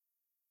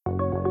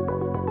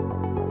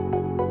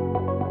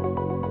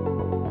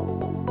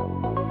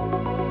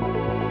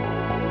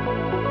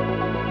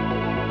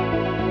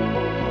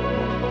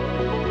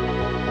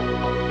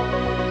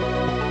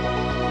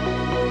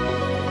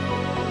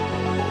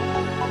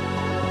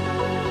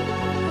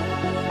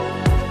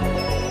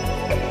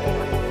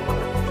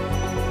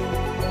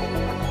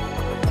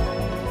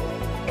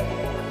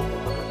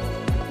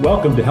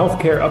Welcome to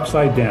Healthcare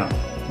Upside Down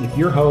with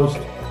your host,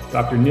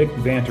 Dr. Nick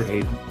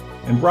Vanterhaden,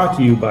 and brought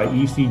to you by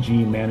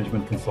ECG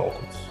Management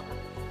Consultants.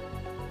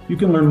 You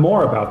can learn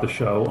more about the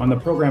show on the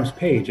program's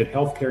page at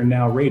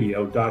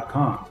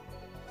healthcarenowradio.com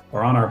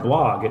or on our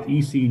blog at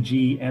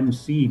ecgmc.com/HUD.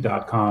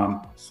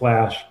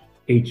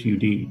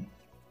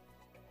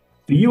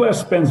 The U.S.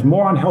 spends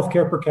more on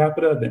healthcare per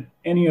capita than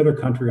any other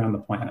country on the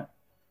planet.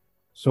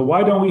 So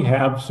why don't we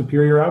have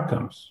superior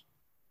outcomes?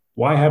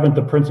 Why haven't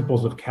the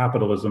principles of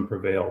capitalism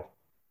prevailed?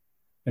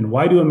 And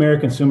why do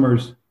American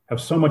consumers have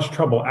so much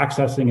trouble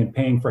accessing and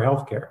paying for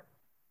healthcare?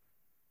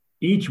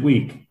 Each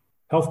week,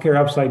 Healthcare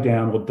Upside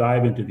Down will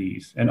dive into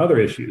these and other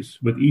issues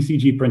with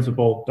ECG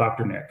principal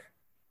Dr. Nick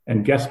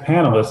and guest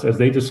panelists as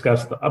they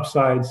discuss the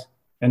upsides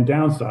and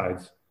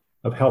downsides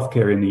of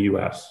healthcare in the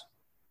US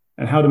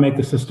and how to make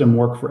the system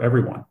work for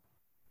everyone.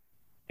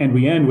 And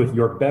we end with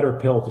your better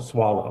pill to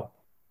swallow,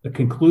 the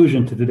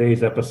conclusion to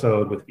today's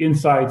episode with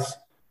insights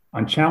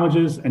on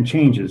challenges and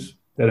changes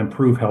that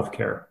improve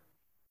healthcare.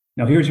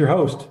 Now here's your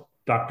host,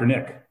 Dr.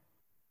 Nick.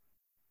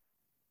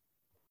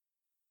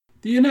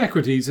 The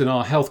inequities in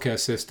our healthcare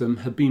system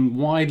have been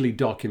widely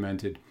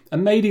documented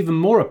and made even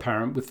more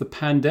apparent with the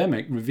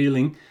pandemic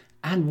revealing,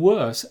 and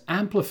worse,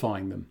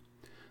 amplifying them.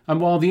 And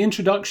while the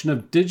introduction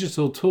of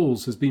digital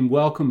tools has been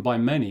welcomed by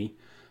many,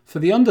 for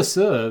the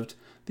underserved,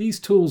 these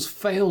tools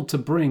failed to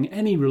bring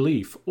any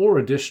relief or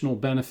additional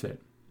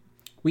benefit.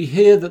 We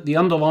hear that the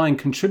underlying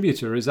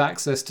contributor is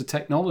access to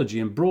technology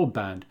and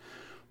broadband,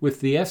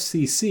 with the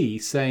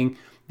FCC saying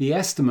the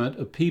estimate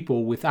of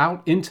people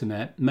without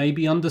internet may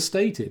be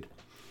understated.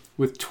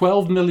 With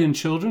 12 million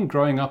children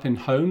growing up in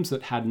homes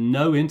that had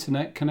no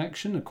internet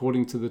connection,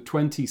 according to the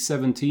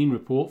 2017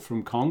 report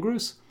from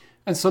Congress,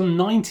 and some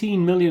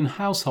 19 million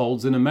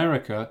households in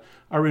America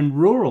are in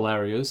rural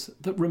areas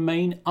that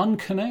remain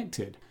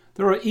unconnected.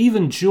 There are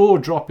even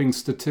jaw-dropping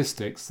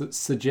statistics that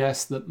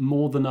suggest that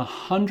more than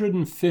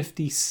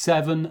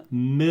 157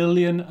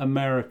 million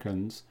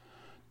Americans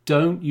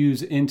don't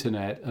use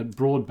internet at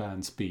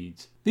broadband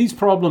speeds. These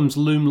problems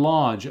loom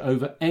large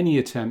over any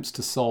attempts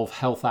to solve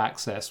health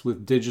access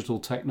with digital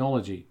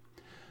technology,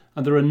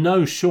 and there are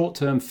no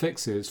short-term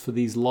fixes for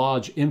these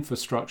large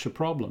infrastructure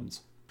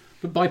problems.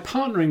 But by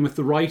partnering with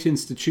the right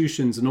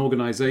institutions and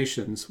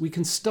organizations, we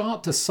can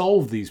start to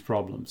solve these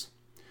problems.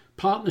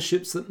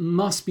 Partnerships that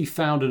must be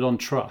founded on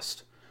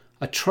trust,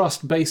 a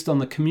trust based on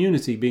the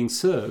community being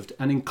served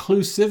and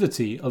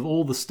inclusivity of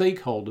all the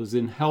stakeholders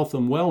in health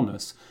and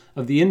wellness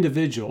of the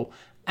individual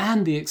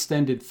and the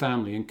extended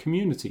family and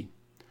community.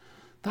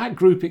 That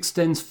group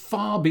extends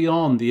far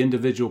beyond the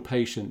individual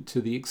patient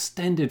to the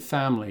extended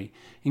family,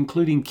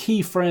 including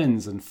key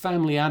friends and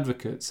family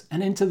advocates,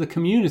 and into the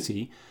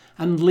community,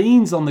 and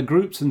leans on the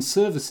groups and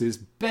services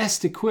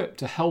best equipped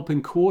to help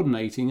in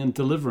coordinating and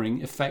delivering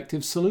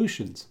effective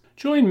solutions.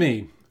 Join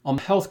me on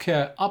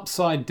Healthcare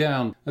Upside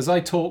Down as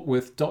I talk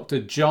with Dr.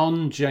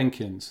 John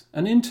Jenkins,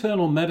 an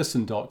internal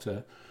medicine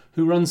doctor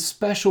who runs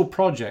special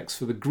projects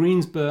for the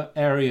Greensboro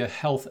Area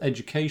Health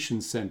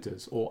Education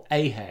Centers, or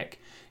AHEC,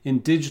 in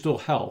digital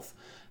health,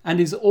 and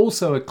is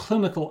also a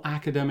clinical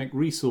academic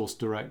resource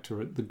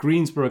director at the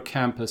Greensboro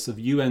campus of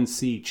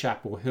UNC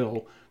Chapel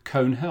Hill,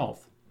 Cone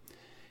Health.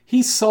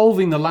 He's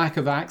solving the lack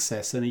of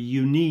access in a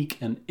unique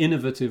and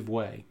innovative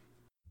way.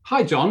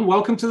 Hi, John.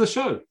 Welcome to the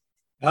show.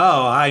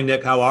 Oh, hi,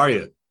 Nick. How are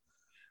you?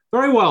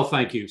 Very well,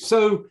 thank you.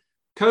 So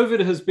COVID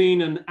has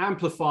been an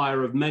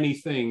amplifier of many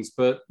things,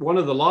 but one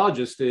of the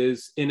largest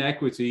is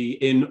inequity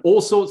in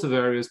all sorts of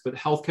areas, but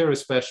healthcare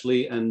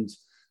especially, and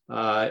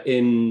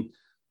in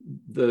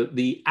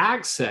the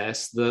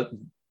access that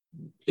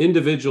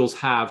individuals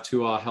have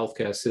to our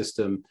healthcare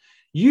system.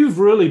 You've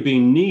really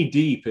been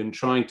knee-deep in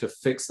trying to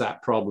fix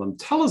that problem.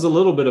 Tell us a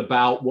little bit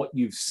about what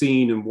you've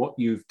seen and what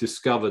you've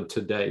discovered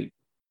to date.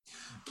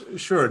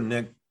 Sure,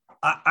 Nick.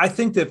 I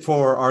think that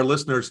for our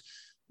listeners,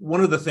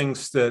 one of the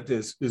things that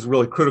is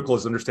really critical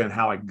is understand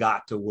how I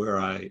got to where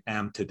I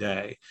am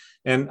today.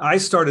 And I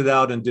started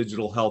out in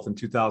digital health in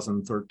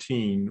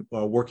 2013,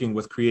 working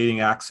with creating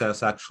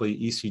access. Actually,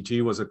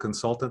 ECG was a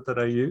consultant that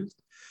I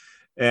used.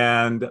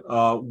 And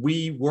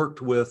we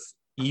worked with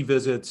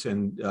e-visits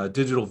and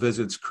digital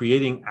visits,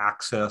 creating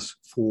access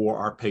for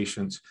our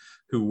patients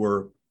who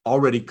were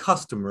already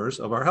customers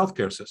of our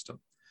healthcare system.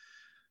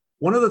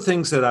 One of the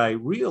things that I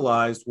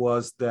realized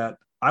was that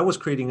I was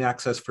creating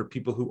access for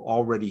people who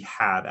already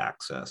had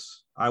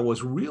access. I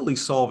was really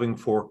solving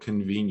for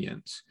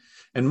convenience.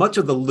 And much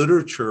of the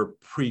literature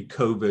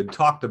pre-COVID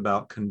talked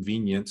about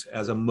convenience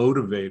as a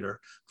motivator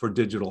for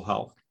digital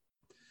health.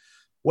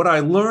 What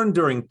I learned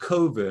during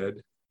COVID,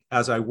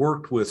 as I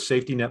worked with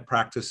safety net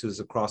practices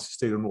across the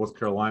state of North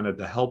Carolina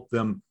to help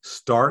them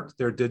start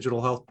their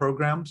digital health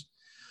programs,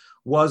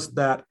 was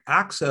that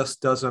access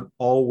doesn't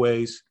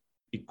always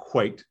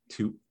equate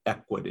to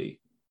equity.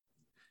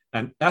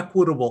 And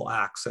equitable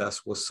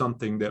access was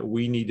something that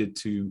we needed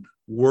to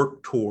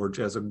work towards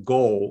as a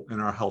goal in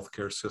our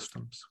healthcare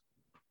systems.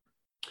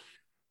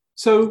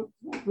 So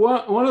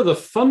one of the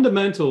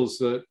fundamentals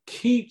that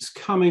keeps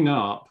coming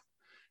up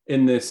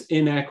in this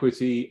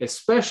inequity,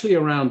 especially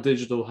around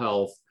digital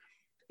health,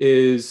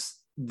 is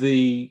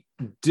the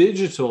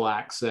digital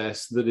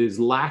access that is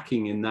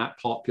lacking in that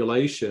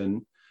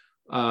population.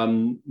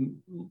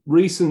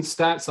 Recent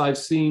stats I've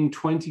seen,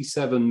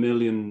 27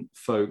 million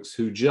folks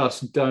who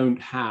just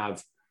don't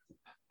have.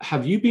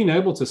 Have you been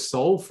able to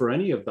solve for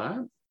any of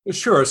that?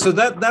 Sure. So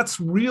that's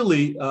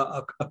really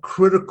a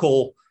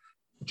critical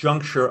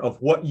juncture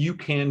of what you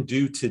can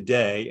do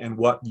today and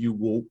what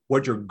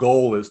your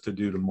goal is to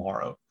do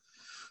tomorrow.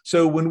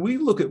 So when we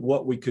look at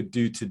what we could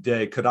do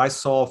today, could I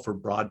solve for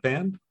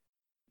broadband?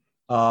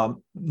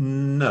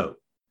 No.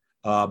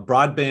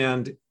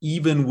 Broadband,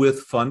 even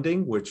with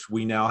funding, which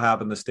we now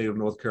have in the state of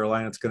North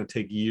Carolina, it's going to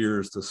take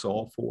years to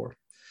solve for.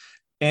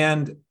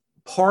 And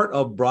part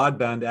of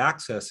broadband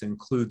access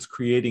includes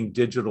creating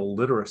digital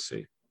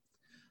literacy.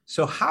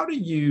 So how do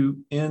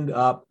you end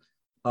up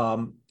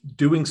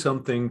doing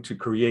something to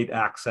create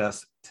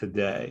access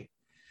today?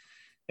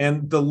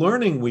 And the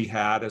learning we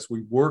had as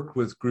we worked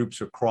with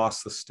groups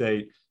across the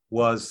state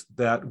was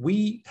that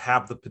we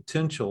have the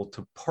potential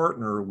to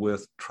partner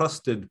with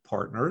trusted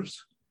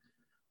partners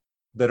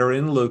that are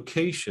in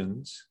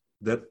locations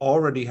that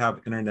already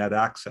have internet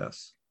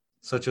access,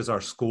 such as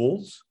our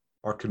schools,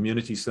 our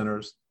community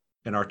centers,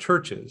 and our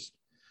churches,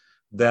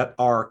 that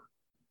are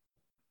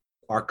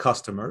our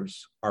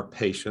customers, our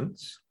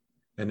patients,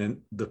 and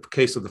in the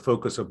case of the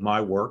focus of my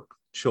work,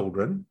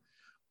 children,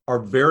 are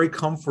very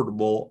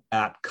comfortable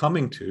at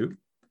coming to,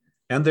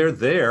 and they're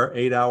there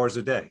 8 hours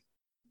a day.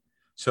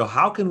 So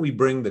how can we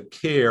bring the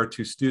care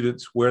to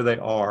students where they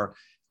are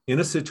in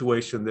a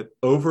situation that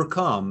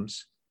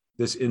overcomes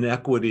this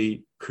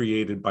inequity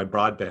created by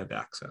broadband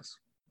access?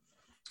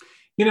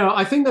 You know,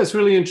 I think that's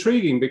really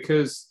intriguing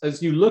because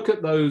as you look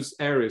at those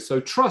areas, so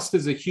trust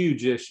is a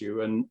huge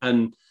issue,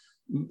 and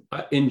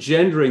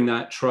engendering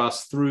that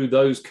trust through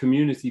those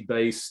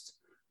community-based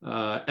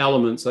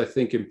elements, I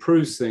think,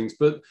 improves things.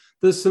 But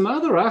there's some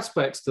other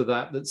aspects to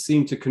that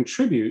seem to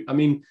contribute. I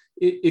mean,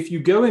 if you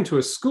go into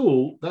a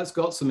school that's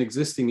got some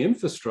existing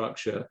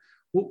infrastructure,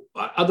 well,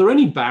 are there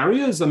any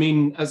barriers? I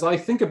mean, as I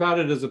think about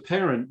it as a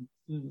parent,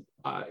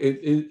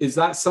 is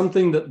that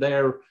something that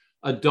they're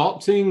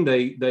adopting,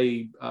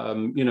 they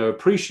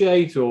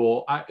appreciate,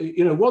 or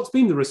what's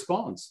been the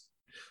response?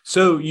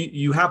 So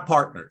you have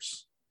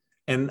partners.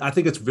 And I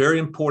think it's very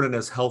important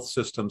as health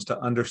systems to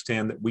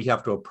understand that we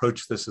have to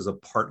approach this as a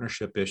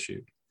partnership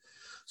issue.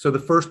 So the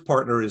first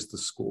partner is the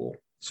school.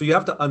 So you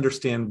have to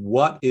understand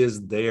what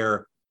is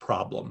their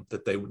problem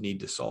that they would need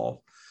to solve.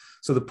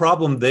 So the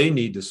problem they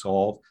need to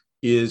solve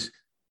is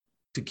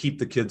to keep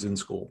the kids in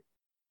school,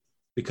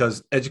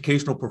 because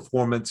educational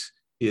performance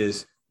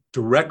is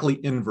directly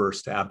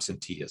inverse to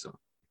absenteeism.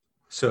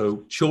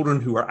 So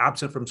children who are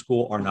absent from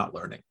school are not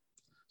learning.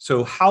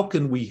 So how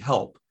can we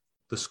help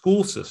the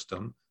school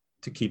system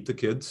to keep the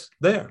kids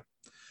there?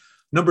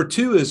 Number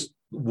two is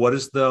what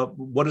is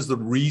the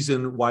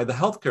reason why the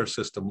healthcare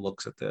system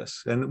looks at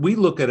this? And we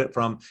look at it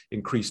from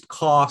increased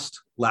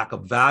cost, lack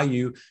of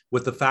value,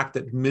 with the fact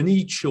that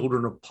many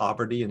children of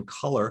poverty and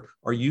color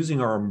are using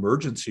our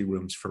emergency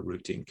rooms for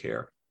routine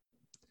care.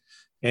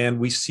 And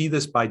we see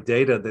this by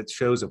data that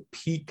shows a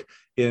peak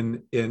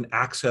in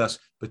access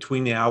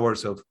between the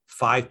hours of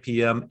 5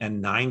 p.m.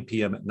 and 9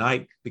 p.m. at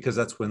night, because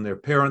that's when their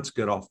parents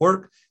get off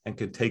work and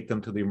can take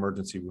them to the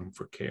emergency room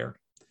for care.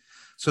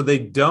 So they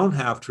don't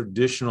have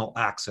traditional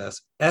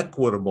access,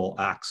 equitable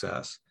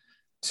access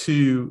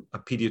to a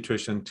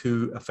pediatrician,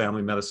 to a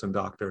family medicine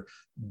doctor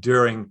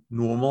during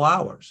normal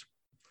hours.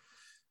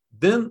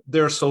 Then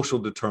there are social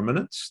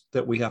determinants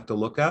that we have to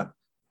look at: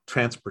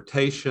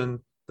 transportation,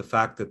 the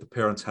fact that the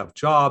parents have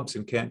jobs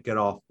and can't get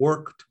off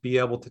work to be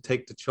able to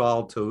take the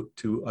child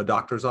to a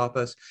doctor's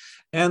office,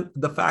 and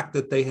the fact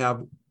that they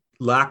have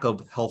lack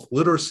of health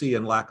literacy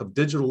and lack of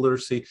digital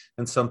literacy,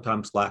 and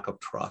sometimes lack of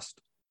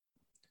trust.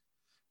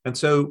 And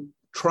so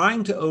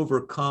trying to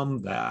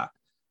overcome that,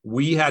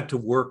 we had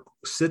to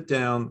sit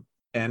down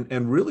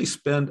and really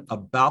spend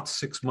about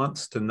 6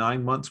 months to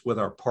 9 months with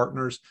our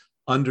partners,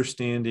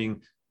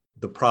 understanding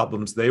the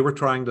problems they were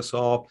trying to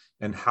solve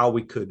and how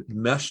we could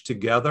mesh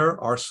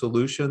together our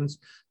solutions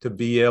to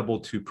be able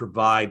to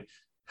provide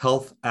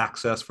health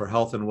access for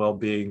health and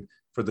well-being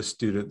for the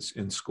students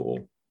in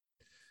school.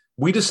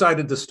 We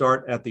decided to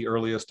start at the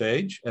earliest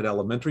age, at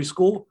elementary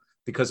school,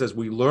 because as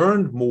we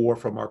learned more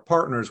from our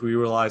partners, we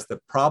realized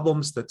that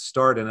problems that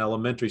start in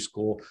elementary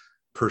school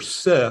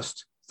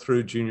persist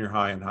through junior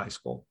high and high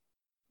school.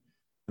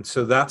 And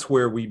so that's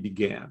where we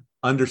began,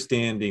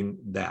 understanding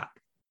that.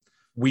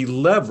 We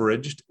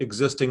leveraged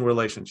existing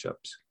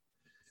relationships.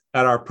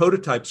 At our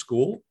prototype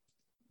school,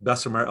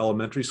 Bessemer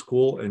Elementary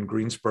School in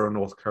Greensboro,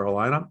 North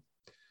Carolina,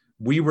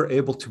 we were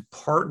able to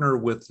partner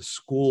with the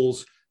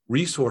school's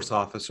resource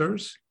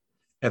officers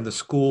and the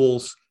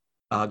school's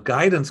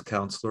guidance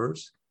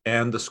counselors,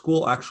 and the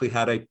school actually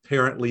had a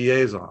parent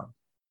liaison.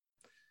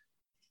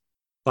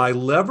 By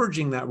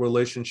leveraging that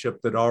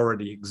relationship that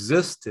already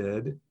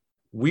existed,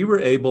 we were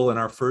able in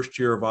our first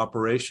year of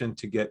operation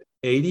to get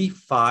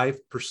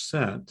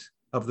 85%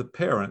 of the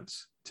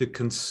parents to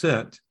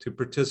consent to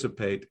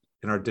participate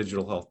in our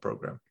digital health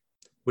program,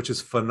 which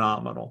is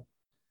phenomenal.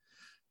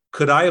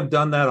 Could I have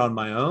done that on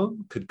my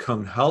own? Could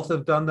Cone Health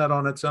have done that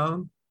on its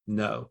own?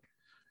 No.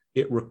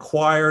 It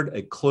required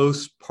a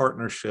close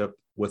partnership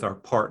with our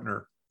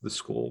partner, the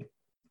school.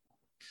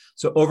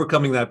 So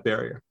overcoming that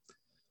barrier.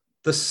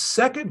 The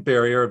second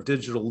barrier of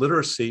digital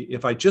literacy,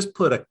 if I just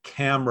put a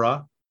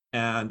camera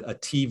and a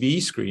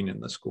TV screen in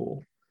the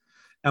school,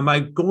 am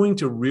I going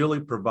to really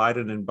provide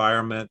an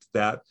environment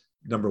that,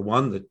 number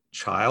one, the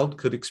child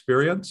could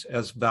experience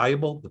as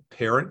valuable, the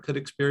parent could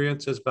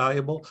experience as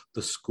valuable,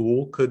 the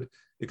school could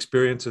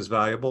experience as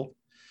valuable?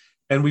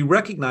 And we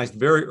recognized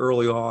very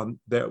early on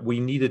that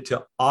we needed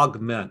to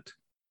augment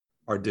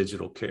our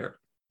digital care.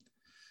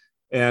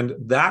 And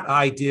that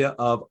idea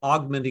of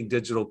augmenting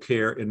digital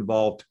care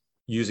involved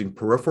using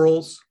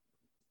peripherals,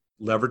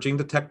 leveraging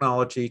the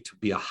technology to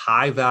be a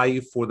high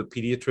value for the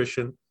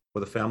pediatrician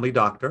or the family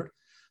doctor.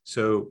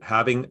 So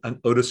having an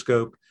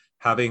otoscope,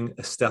 having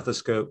a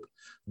stethoscope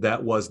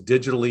that was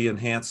digitally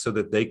enhanced so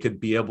that they could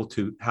be able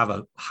to have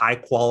a high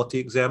quality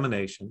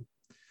examination.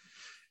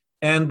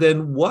 And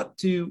then what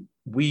do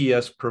we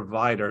as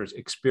providers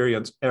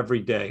experience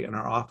every day in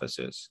our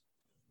offices?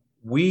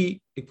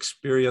 We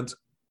experience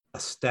a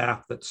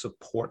staff that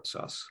supports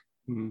us.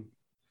 Mm-hmm.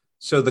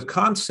 So the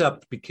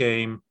concept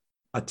became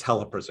a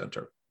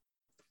telepresenter.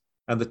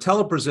 And the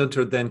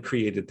telepresenter then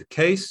created the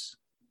case,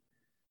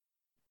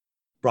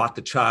 brought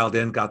the child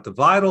in, got the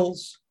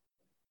vitals,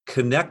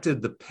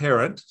 connected the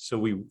parent so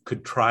we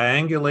could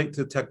triangulate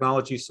the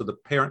technology so the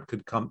parent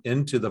could come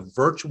into the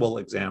virtual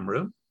exam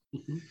room,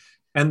 mm-hmm.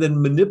 and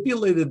then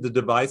manipulated the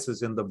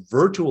devices in the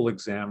virtual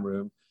exam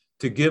room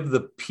to give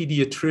the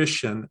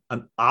pediatrician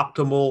an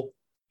optimal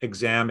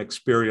exam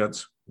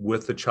experience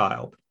with the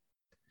child.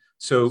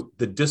 So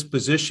the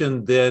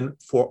disposition then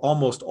for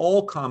almost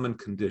all common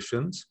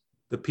conditions,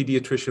 the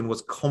pediatrician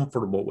was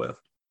comfortable with.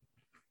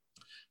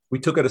 We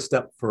took it a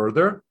step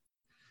further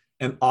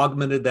and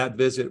augmented that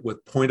visit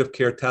with point of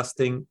care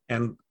testing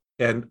and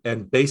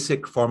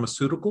basic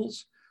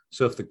pharmaceuticals.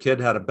 So if the kid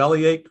had a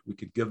bellyache, we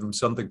could give them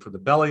something for the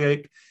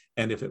bellyache.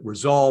 And if it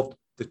resolved,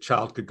 the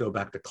child could go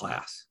back to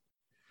class.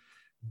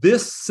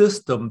 This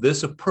system,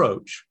 this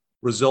approach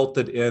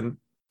resulted in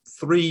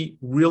 3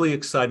 really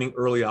exciting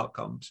early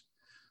outcomes.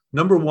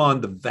 Number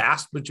one, the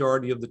vast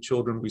majority of the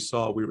children we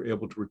saw, we were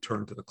able to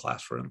return to the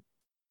classroom.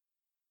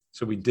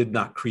 So we did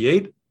not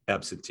create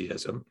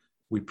absenteeism,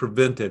 we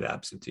prevented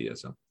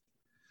absenteeism.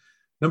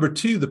 Number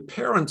 2, the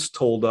parents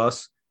told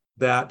us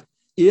that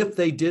if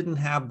they didn't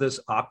have this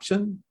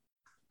option,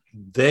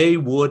 they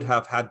would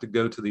have had to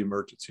go to the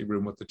emergency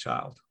room with the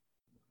child.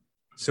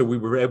 So we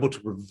were able to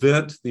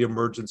prevent the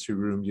emergency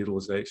room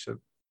utilization.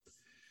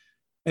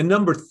 And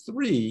number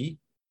 3,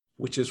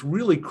 which is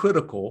really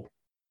critical,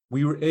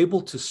 we were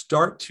able to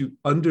start to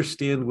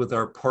understand with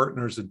our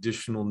partners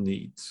additional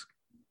needs.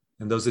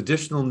 And those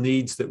additional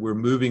needs that we're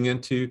moving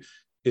into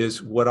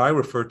is what I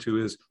refer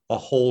to as a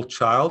whole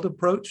child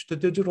approach to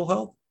digital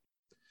health,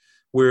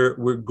 where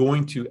we're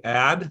going to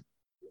add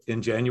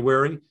in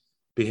January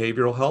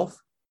behavioral health,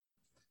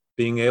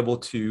 being able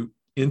to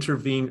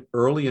intervene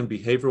early in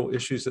behavioral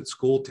issues at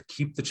school to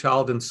keep the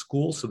child in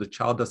school so the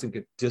child doesn't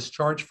get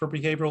discharged for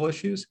behavioral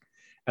issues,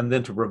 and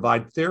then to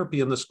provide therapy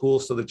in the school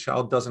so the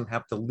child doesn't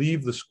have to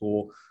leave the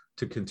school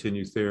to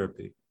continue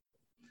therapy.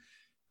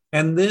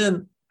 And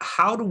then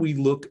how do we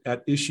look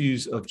at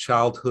issues of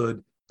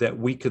childhood that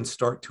we can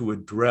start to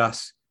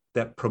address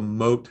that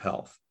promote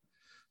health?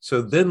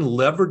 So then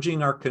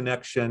leveraging our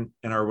connection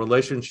and our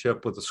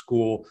relationship with the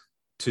school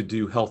to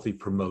do healthy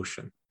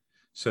promotion.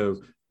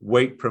 So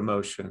weight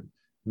promotion,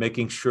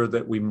 making sure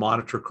that we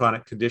monitor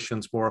chronic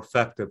conditions more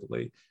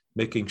effectively,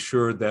 making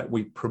sure that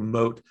we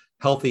promote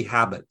healthy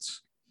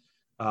habits.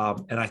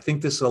 And I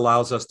think this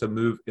allows us to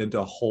move into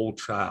a whole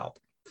child.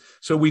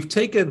 So we've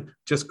taken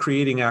just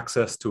creating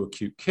access to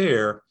acute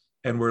care,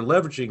 and we're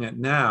leveraging it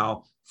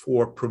now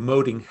for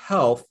promoting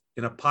health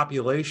in a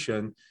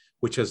population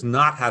which has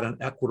not had an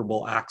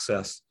equitable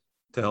access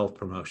to health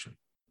promotion.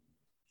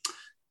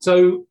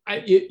 So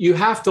you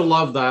have to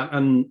love that.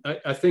 And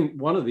I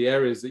think one of the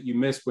areas that you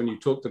missed when you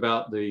talked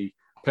about the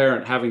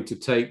parent having to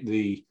take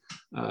the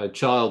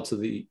child to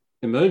the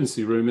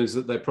emergency room is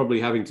that they're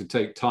probably having to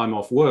take time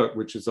off work,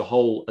 which is a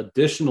whole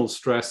additional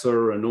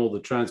stressor, and all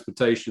the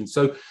transportation.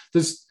 So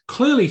there's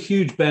clearly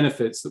huge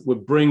benefits that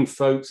would bring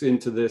folks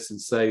into this and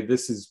say,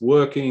 this is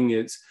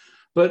working.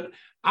 But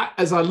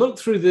as I look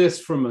through this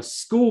from a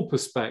school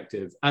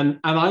perspective, and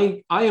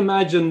I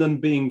imagine them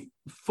being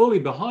fully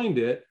behind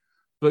it,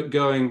 but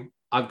going,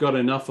 I've got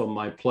enough on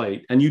my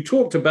plate. And you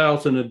talked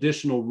about an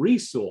additional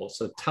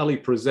resource, a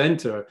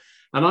Tele-Presenter.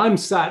 And I'm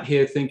sat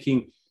here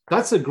thinking,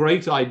 that's a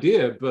great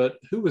idea, but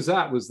who was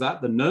that? Was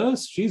that the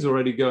nurse? She's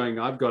already going,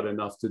 I've got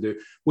enough to do.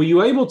 Were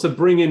you able to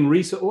bring in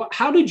resource?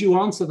 How did you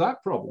answer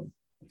that problem?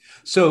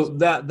 So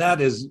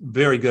that is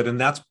very good. And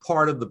that's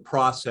part of the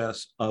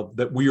process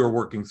that we are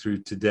working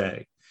through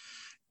today.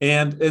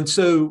 And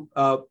so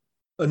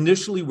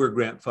initially we're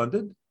grant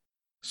funded.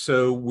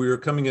 So we're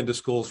coming into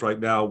schools right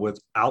now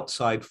with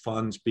outside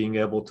funds being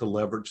able to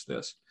leverage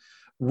this.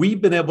 We've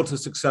been able to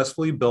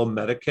successfully bill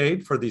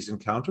Medicaid for these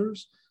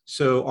encounters.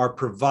 So our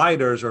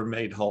providers are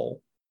made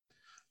whole.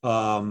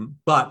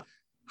 But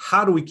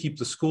how do we keep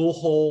the school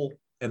whole,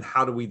 and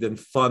how do we then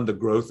fund the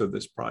growth of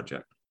this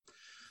project?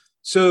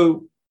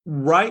 So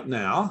right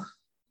now,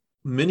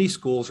 many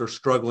schools are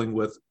struggling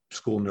with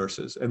school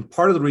nurses. And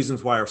part of the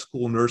reasons why our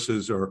school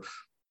nurses are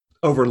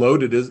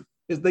overloaded is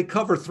they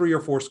cover 3 or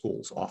 4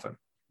 schools often,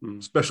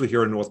 especially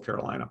here in North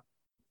Carolina.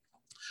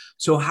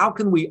 So how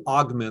can we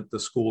augment the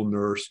school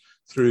nurse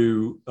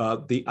through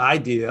the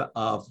idea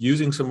of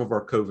using some of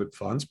our COVID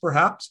funds,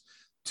 perhaps,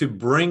 to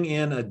bring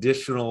in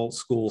additional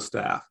school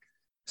staff,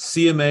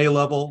 CMA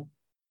level,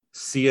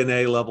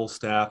 CNA level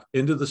staff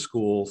into the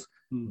schools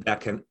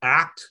that can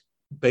act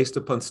based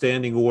upon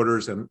standing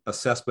orders and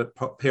assessment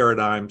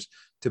paradigms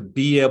to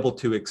be able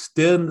to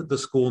extend the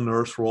school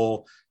nurse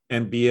role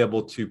and be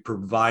able to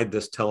provide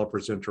this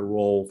telepresenter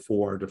role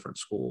for our different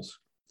schools.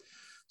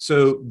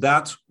 So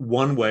that's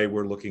one way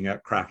we're looking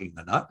at cracking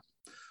the nut.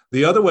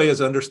 The other way is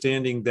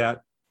understanding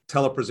that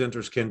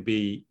telepresenters can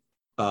be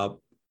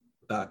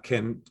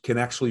can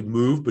actually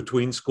move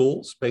between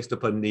schools based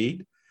upon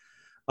need.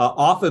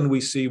 Often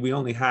we see we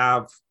only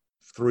have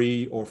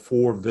 3 or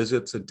 4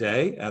 visits a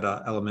day at an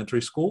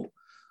elementary school.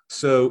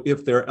 So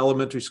if there are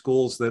elementary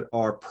schools that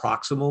are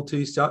proximal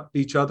to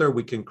each other,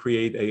 we can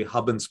create a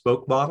hub and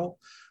spoke model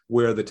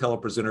where the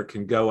telepresenter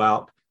can go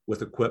out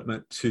with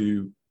equipment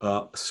to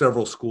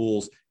several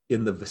schools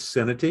in the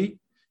vicinity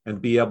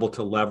and be able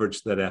to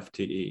leverage that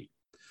FTE.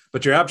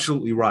 But you're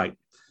absolutely right.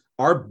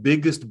 Our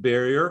biggest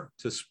barrier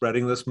to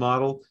spreading this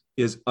model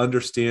is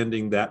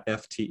understanding that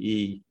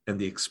FTE and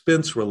the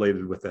expense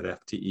related with that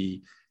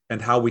FTE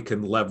and how we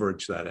can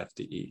leverage that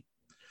FTE.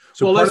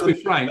 So well, let's be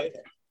frank.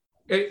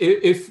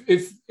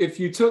 If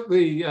you took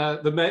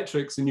the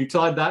metrics and you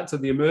tied that to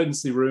the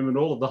emergency room and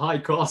all of the high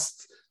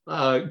costs,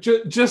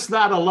 just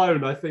that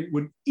alone, I think,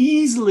 would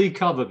easily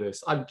cover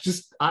this.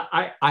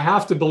 I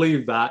have to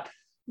believe that.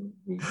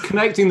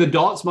 Connecting the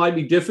dots might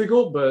be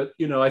difficult, but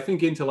I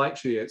think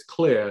intellectually it's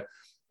clear,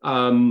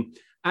 and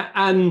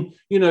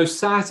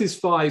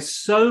satisfies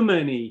so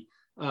many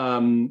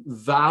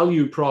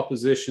value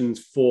propositions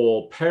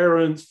for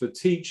parents, for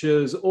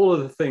teachers, all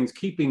of the things,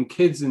 keeping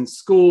kids in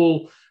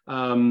school.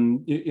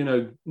 Making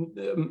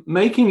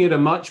it a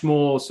much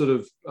more sort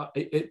of,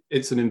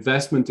 it's an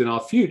investment in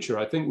our future.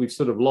 I think we've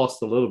sort of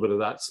lost a little bit of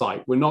that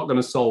sight. We're not going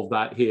to solve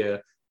that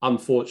here,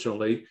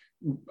 unfortunately,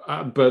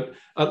 but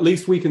at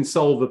least we can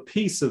solve a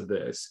piece of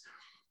this.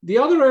 The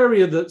other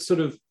area that sort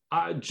of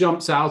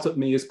jumps out at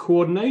me is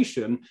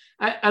coordination.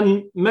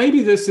 And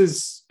maybe this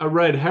is a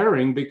red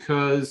herring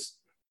because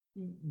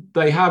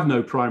they have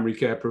no primary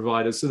care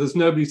providers. So there's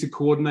nobody to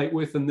coordinate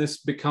with, and this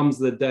becomes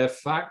the de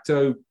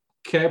facto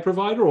care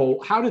provider,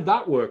 or how did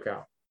that work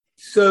out?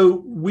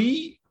 So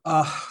we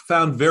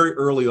found very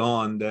early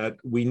on that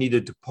we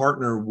needed to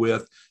partner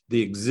with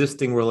the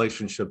existing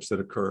relationships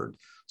that occurred.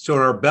 So in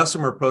our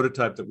Bessemer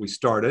prototype that we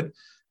started,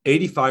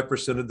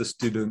 85% of the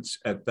students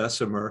at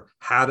Bessemer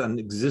had an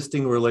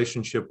existing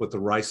relationship with the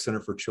Rice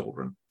Center for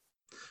Children.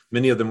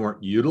 Many of them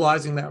weren't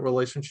utilizing that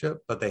relationship,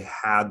 but they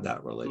had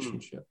that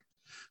relationship.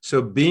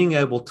 So being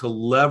able to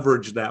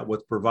leverage that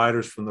with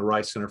providers from the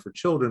Rice Center for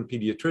Children,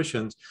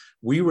 pediatricians,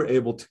 we were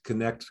able to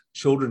connect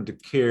children to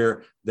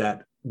care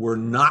that were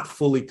not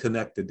fully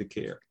connected to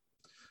care.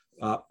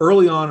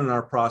 Early on in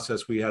our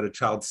process, we had a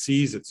child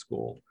seize at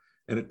school,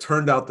 and it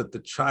turned out that the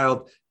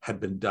child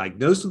had been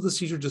diagnosed with a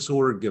seizure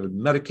disorder, given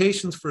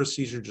medications for a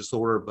seizure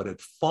disorder, but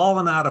had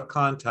fallen out of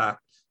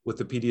contact with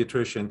the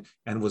pediatrician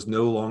and was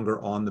no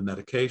longer on the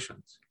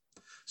medications.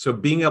 So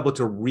being able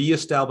to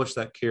reestablish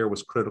that care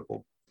was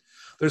critical.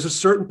 There's a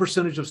certain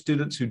percentage of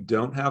students who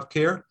don't have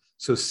care.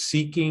 So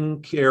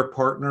seeking care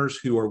partners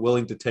who are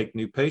willing to take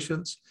new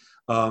patients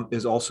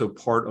is also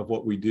part of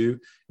what we do.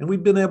 And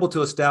we've been able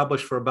to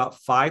establish for about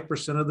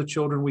 5% of the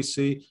children we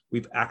see,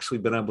 we've actually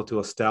been able to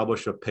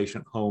establish a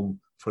patient home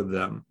for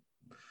them.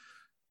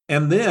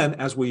 And then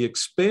as we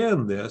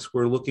expand this,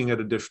 we're looking at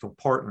additional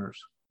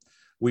partners.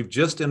 We've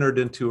just entered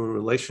into a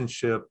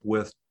relationship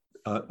with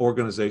an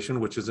organization,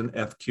 which is an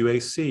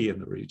FQAC in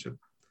the region.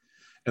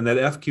 And that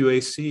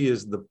FQAC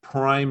is the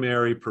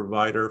primary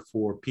provider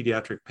for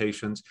pediatric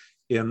patients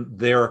in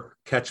their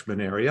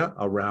catchment area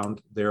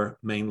around their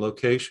main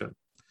location.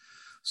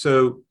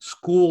 So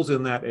schools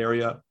in that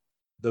area,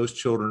 those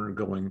children are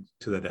going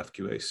to that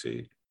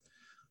FQAC.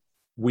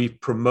 We've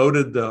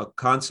promoted the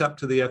concept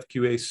to the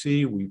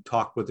FQAC. We've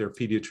talked with their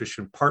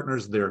pediatrician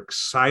partners. They're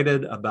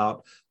excited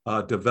about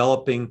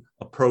developing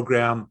a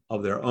program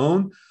of their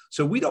own.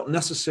 So we don't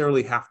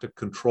necessarily have to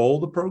control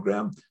the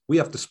program. We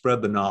have to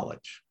spread the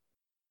knowledge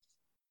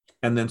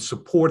and then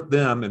support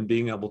them in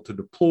being able to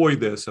deploy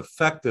this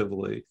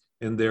effectively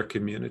in their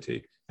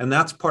community. And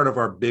that's part of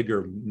our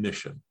bigger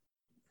mission.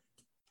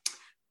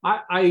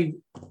 I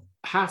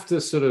have to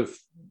sort of,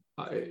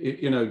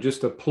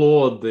 just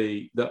applaud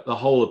the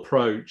whole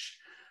approach.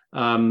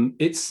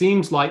 It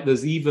seems like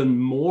there's even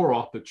more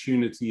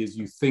opportunity as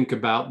you think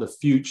about the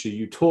future.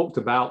 You talked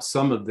about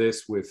some of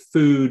this with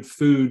food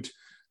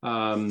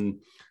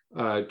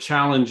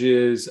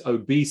challenges,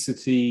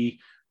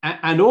 obesity,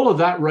 And all of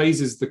that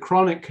raises the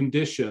chronic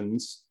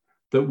conditions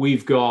that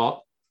we've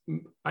got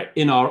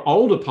in our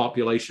older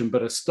population,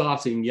 but are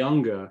starting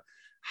younger.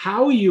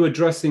 How are you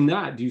addressing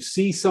that? Do you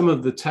see some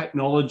of the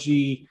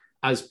technology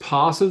as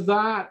part of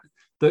that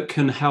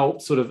can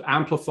help sort of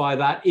amplify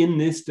that in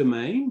this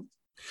domain?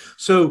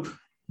 So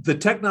the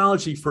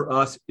technology for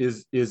us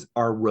is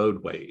our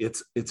roadway.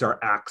 It's our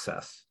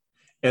access.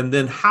 And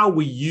then how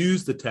we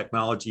use the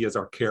technology as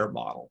our care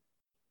model.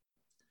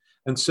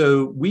 And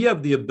so we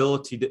have the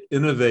ability to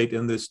innovate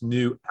in this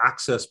new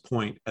access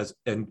point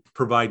and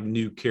provide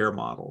new care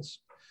models.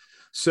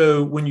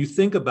 So when you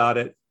think about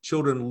it,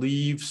 children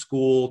leave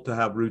school to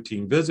have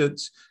routine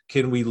visits.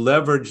 Can we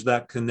leverage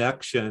that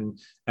connection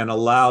and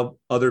allow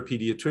other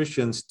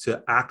pediatricians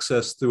to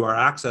access through our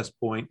access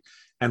point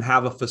and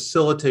have a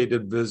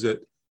facilitated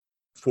visit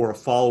for a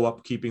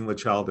follow-up keeping the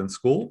child in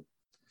school?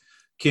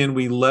 Can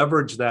we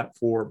leverage that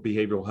for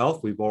behavioral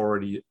health? We've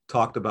already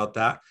talked about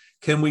that.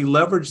 Can we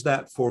leverage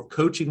that for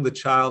coaching the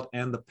child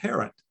and the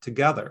parent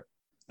together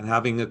and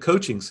having a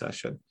coaching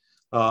session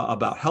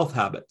about health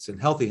habits and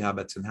healthy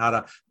habits and how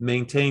to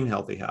maintain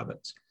healthy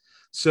habits?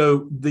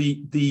 So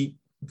the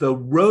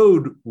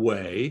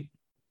roadway,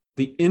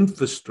 the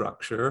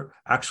infrastructure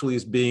actually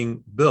is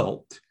being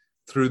built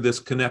through this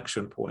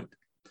connection point.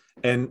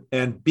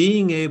 And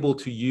being able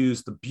to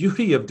use the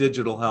beauty of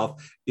digital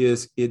health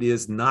is it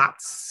is not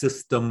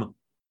system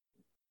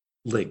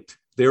linked.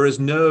 There is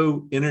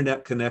no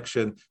internet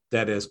connection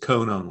that is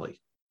cone only.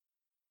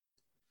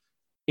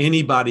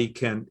 Anybody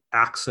can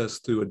access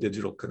through a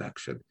digital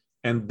connection.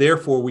 And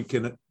therefore we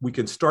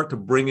can start to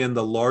bring in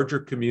the larger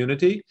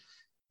community.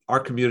 Our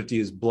community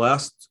is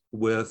blessed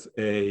with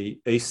a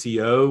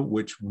ACO,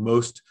 which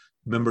most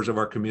members of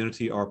our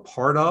community are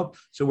part of.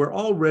 So we're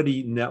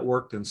already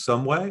networked in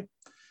some way.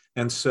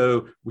 And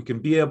so we can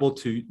be able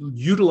to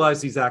utilize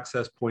these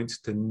access points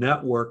to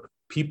network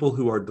people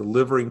who are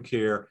delivering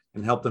care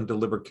and help them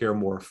deliver care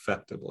more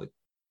effectively.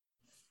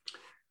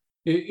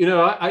 You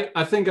know,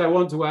 I think I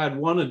want to add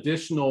one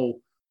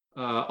additional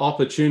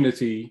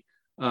opportunity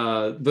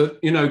that,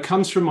 you know,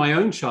 comes from my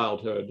own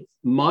childhood.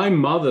 My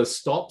mother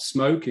stopped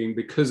smoking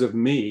because of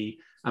me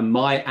and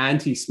my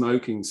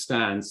anti-smoking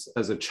stance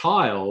as a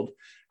child.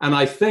 And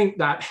I think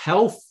that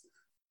health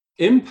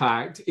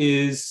impact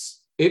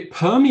it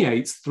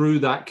permeates through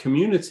that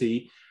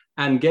community,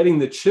 and getting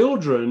the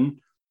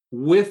children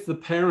with the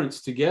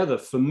parents together,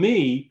 for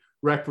me,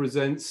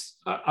 represents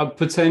a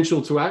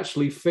potential to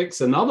actually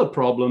fix another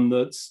problem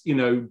that's, you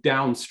know,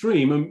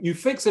 downstream. And you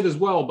fix it as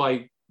well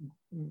by,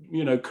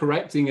 you know,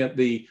 correcting at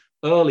the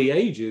early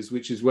ages,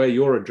 which is where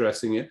you're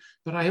addressing it.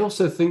 But I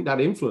also think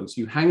that influence,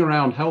 you hang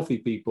around healthy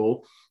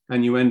people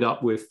and you end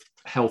up with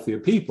healthier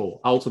people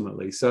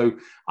ultimately. So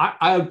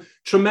I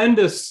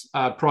tremendous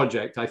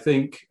project. I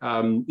think,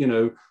 you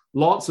know,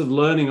 lots of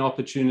learning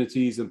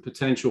opportunities and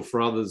potential for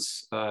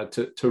others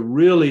to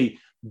really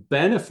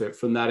benefit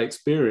from that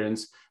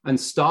experience and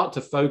start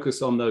to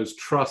focus on those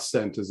trust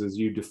centers as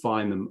you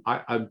define them.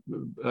 I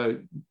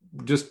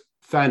just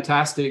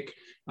fantastic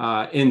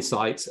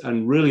insights,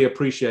 and really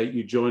appreciate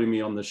you joining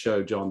me on the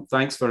show, John.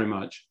 Thanks very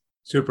much.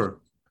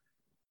 Super.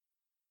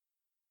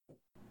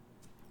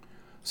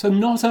 So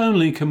not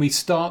only can we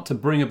start to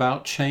bring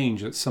about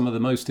change at some of the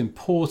most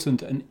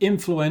important and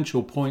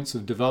influential points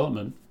of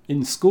development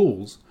in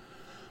schools,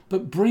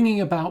 but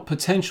bringing about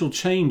potential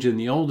change in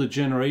the older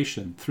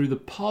generation through the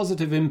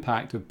positive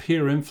impact of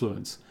peer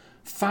influence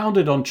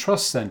founded on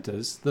trust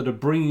centers that are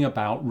bringing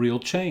about real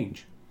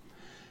change.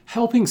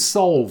 Helping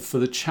solve for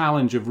the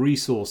challenge of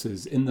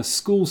resources in the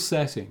school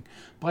setting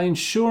by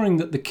ensuring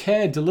that the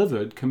care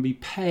delivered can be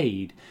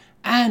paid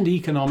and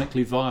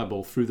economically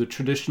viable through the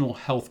traditional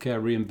healthcare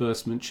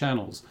reimbursement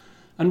channels,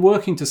 and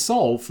working to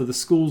solve for the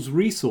school's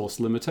resource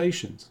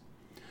limitations.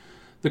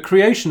 The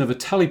creation of a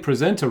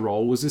Tele-Presenter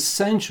role was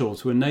essential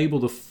to enable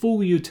the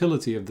full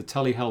utility of the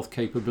telehealth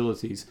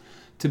capabilities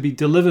to be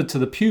delivered to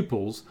the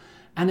pupils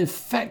and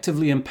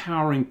effectively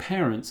empowering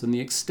parents and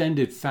the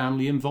extended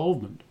family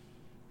involvement.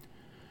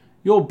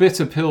 Your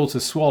bitter pill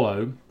to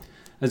swallow,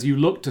 as you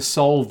look to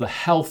solve the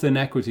health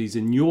inequities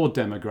in your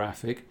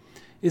demographic,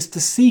 is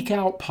to seek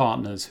out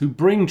partners who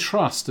bring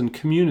trust and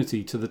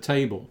community to the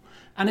table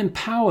and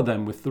empower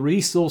them with the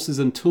resources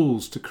and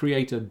tools to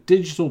create a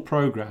digital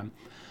program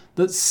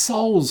that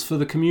solves for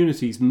the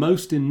communities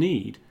most in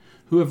need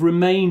who have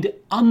remained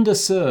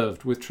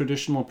underserved with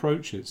traditional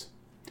approaches.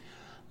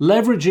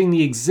 Leveraging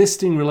the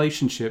existing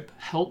relationship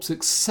helps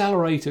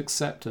accelerate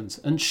acceptance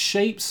and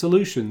shape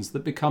solutions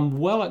that become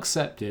well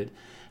accepted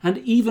and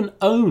even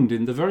owned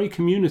in the very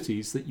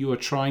communities that you are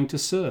trying to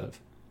serve.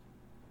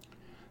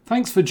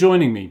 Thanks for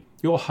joining me,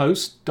 your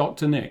host,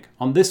 Dr. Nick,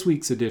 on this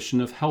week's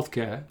edition of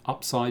Healthcare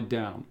Upside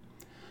Down.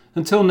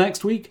 Until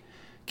next week,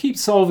 keep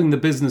solving the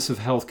business of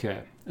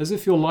healthcare as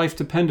if your life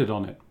depended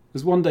on it,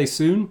 as one day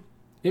soon,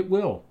 it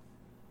will.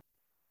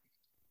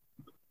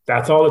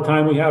 That's all the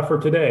time we have for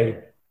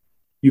today.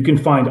 You can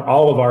find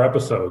all of our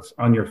episodes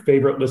on your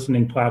favorite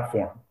listening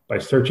platform by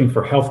searching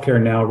for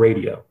Healthcare Now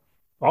Radio.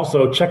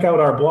 Also, check out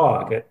our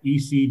blog at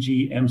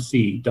ecgmc.com/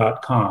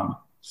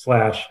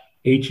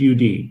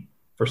 HUD,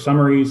 for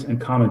summaries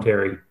and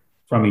commentary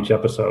from each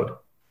episode.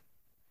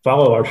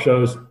 Follow our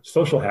show's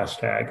social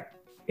hashtag,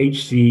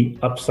 HC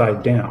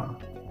Upside Down.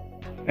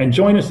 And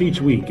join us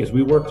each week as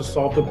we work to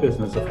solve the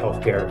business of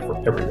healthcare for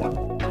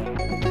everyone.